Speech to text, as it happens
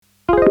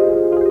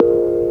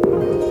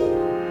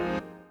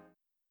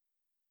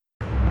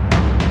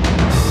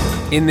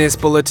In this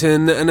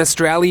bulletin, an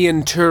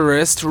Australian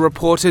tourist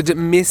reported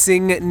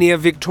missing near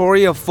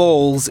Victoria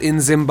Falls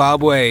in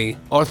Zimbabwe.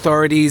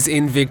 Authorities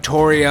in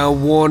Victoria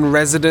warn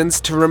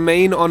residents to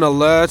remain on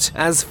alert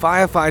as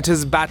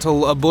firefighters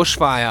battle a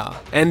bushfire.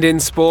 And in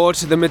sport,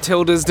 the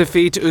Matildas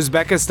defeat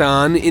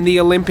Uzbekistan in the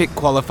Olympic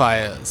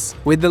qualifiers.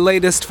 With the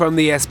latest from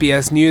the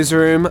SBS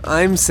Newsroom,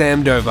 I'm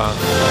Sam Dover.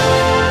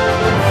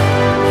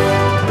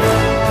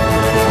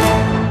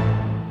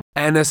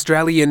 An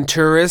Australian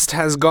tourist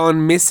has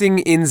gone missing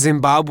in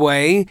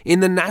Zimbabwe in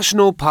the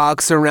national park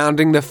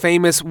surrounding the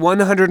famous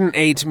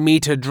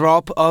 108-metre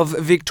drop of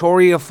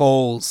Victoria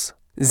Falls.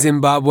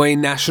 Zimbabwe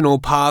National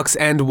Parks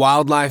and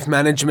Wildlife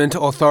Management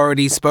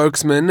Authority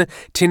spokesman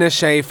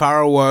Tinashe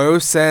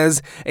Farawo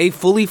says a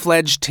fully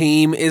fledged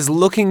team is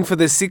looking for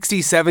the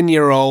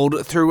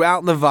 67-year-old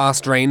throughout the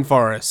vast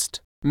rainforest.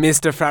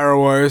 Mr.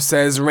 Farawo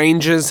says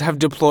rangers have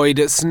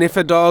deployed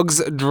sniffer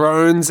dogs,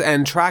 drones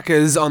and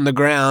trackers on the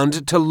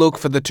ground to look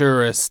for the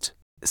tourist.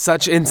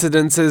 Such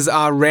incidences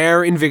are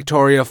rare in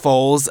Victoria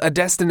Falls, a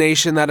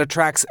destination that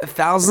attracts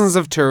thousands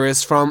of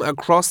tourists from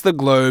across the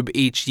globe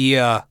each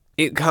year.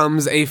 It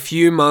comes a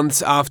few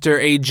months after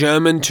a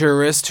German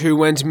tourist who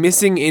went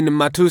missing in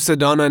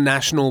Matildas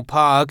National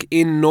Park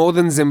in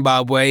northern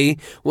Zimbabwe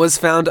was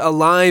found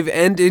alive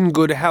and in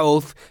good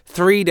health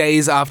 3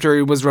 days after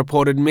he was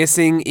reported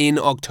missing in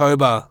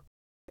October.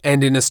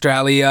 And in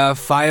Australia,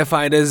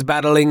 firefighters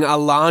battling a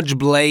large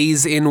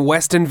blaze in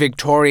Western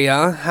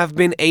Victoria have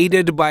been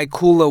aided by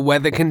cooler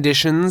weather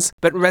conditions,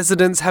 but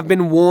residents have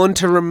been warned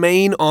to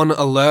remain on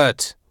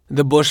alert.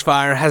 The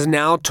bushfire has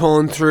now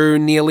torn through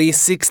nearly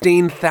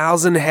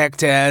 16,000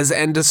 hectares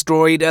and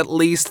destroyed at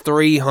least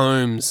 3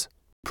 homes.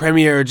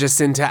 Premier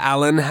Jacinta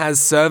Allen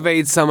has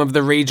surveyed some of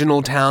the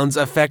regional towns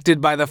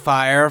affected by the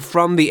fire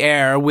from the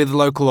air with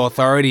local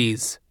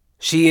authorities.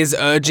 She is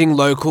urging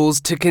locals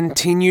to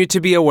continue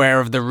to be aware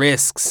of the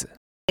risks.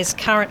 There's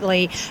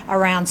currently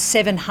around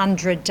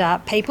 700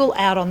 people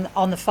out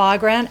on the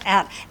fireground,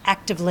 out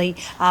actively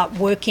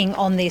working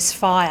on this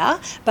fire,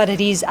 but it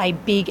is a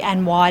big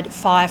and wide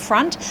fire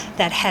front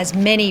that has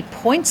many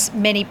points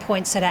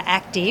that are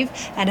active,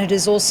 and it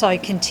is also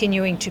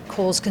continuing to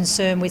cause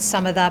concern with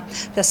some of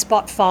the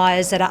spot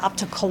fires that are up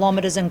to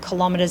kilometres and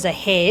kilometres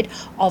ahead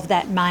of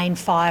that main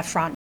fire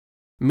front.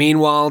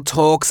 Meanwhile,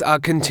 talks are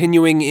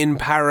continuing in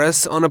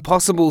Paris on a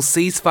possible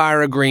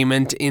ceasefire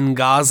agreement in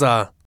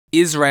Gaza.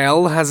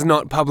 Israel has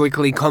not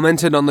publicly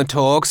commented on the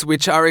talks,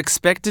 which are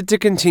expected to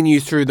continue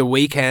through the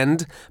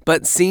weekend,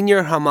 but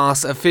senior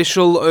Hamas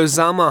official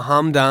Osama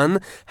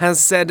Hamdan has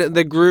said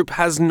the group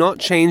has not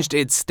changed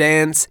its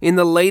stance in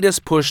the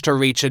latest push to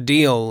reach a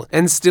deal,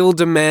 and still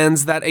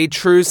demands that a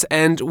truce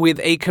end with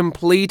a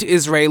complete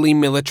Israeli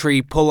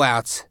military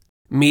pullout.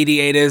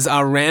 Mediators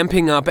are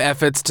ramping up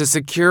efforts to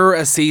secure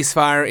a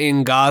ceasefire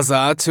in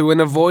Gaza to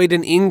avoid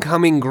an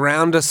incoming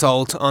ground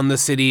assault on the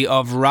city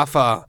of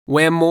Rafah,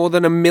 where more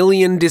than 1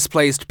 million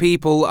displaced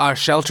people are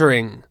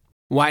sheltering.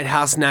 White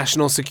House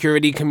National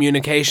Security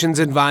Communications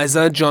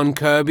Advisor John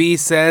Kirby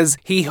says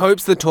he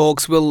hopes the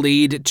talks will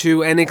lead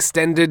to an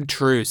extended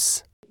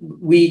truce.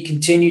 We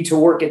continue to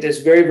work at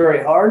this very,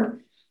 very hard.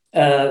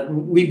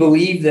 We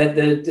believe that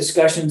the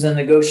discussions and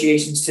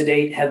negotiations to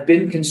date have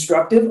been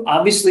constructive.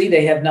 Obviously,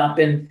 they have not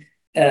been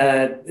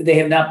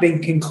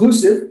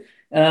conclusive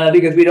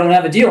because we don't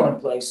have a deal in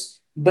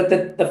place. But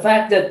the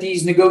fact that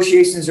these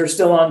negotiations are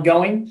still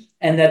ongoing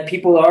and that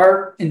people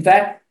are, in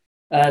fact,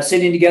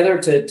 sitting together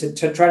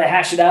to try to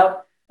hash it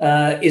out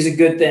is a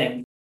good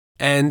thing.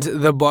 And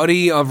the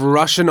body of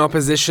Russian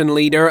opposition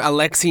leader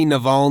Alexei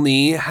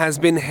Navalny has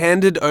been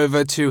handed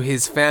over to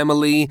his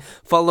family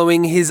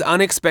following his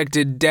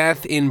unexpected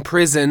death in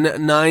prison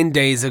 9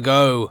 days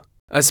ago.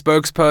 A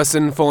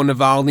spokesperson for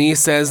Navalny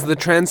says the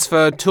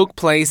transfer took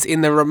place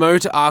in the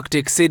remote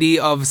Arctic city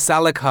of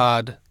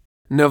Salykhard.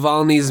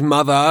 Navalny's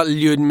mother,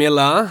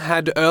 Lyudmila,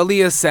 had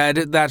earlier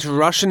said that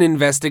Russian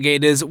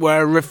investigators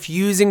were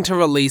refusing to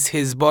release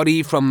his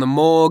body from the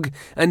morgue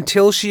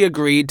until she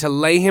agreed to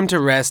lay him to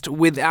rest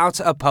without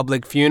a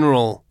public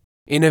funeral.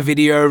 In a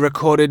video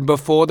recorded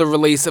before the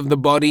release of the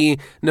body,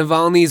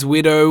 Navalny's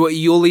widow,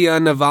 Yulia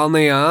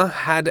Navalnaya,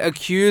 had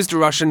accused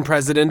Russian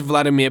President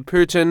Vladimir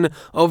Putin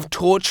of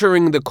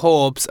torturing the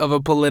corpse of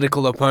a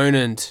political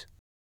opponent.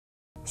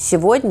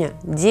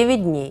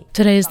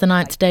 Today is the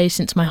 9th day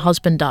since my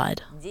husband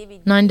died.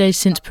 9 days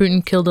since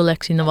Putin killed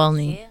Alexei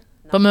Navalny.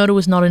 But murder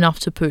was not enough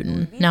to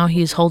Putin. Now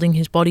he is holding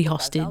his body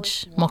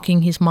hostage,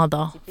 mocking his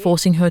mother,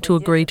 forcing her to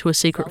agree to a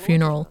secret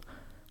funeral.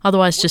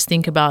 Otherwise, just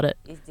think about it.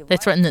 They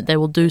threaten that they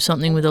will do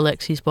something with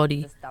Alexei's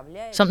body.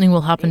 Something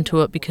will happen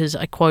to it because,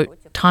 I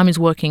quote, time is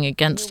working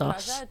against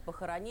us.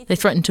 They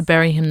threaten to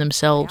bury him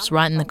themselves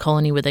right in the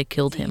colony where they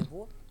killed him.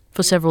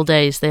 For several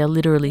days, they are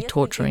literally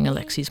torturing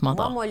Alexei's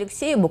mother.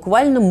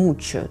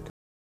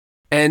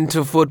 And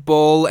to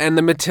football, and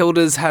the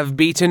Matildas have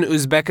beaten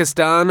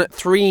Uzbekistan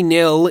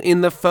 3-0 in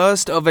the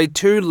first of a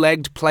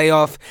 2-legged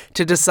playoff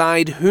to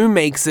decide who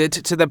makes it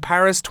to the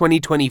Paris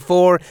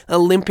 2024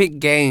 Olympic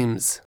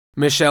Games.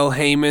 Michelle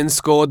Heyman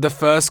scored the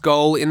first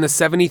goal in the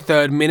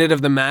 73rd minute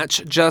of the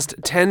match, just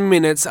 10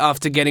 minutes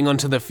after getting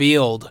onto the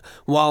field,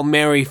 while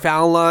Mary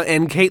Fowler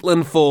and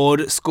Caitlin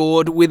Ford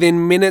scored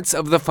within minutes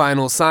of the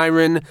final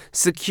siren,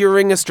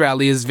 securing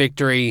Australia's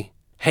victory.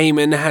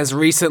 Heyman has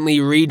recently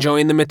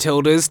rejoined the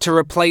Matildas to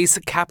replace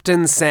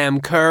captain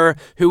Sam Kerr,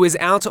 who is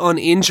out on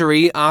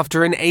injury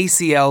after an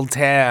ACL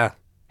tear.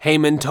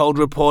 Heyman told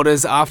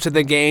reporters after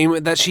the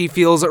game that she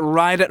feels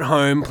right at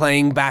home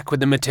playing back with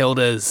the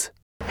Matildas.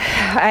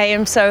 I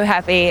am so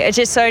happy. It's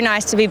just so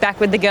nice to be back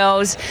with the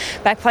girls,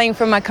 back playing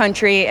for my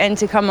country, and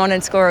to come on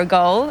and score a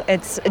goal.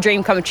 It's a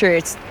dream come true.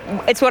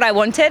 It's what I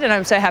wanted, and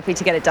I'm so happy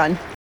to get it done.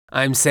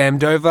 I'm Sam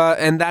Dover,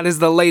 and that is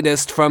the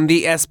latest from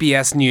the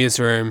SBS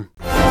Newsroom.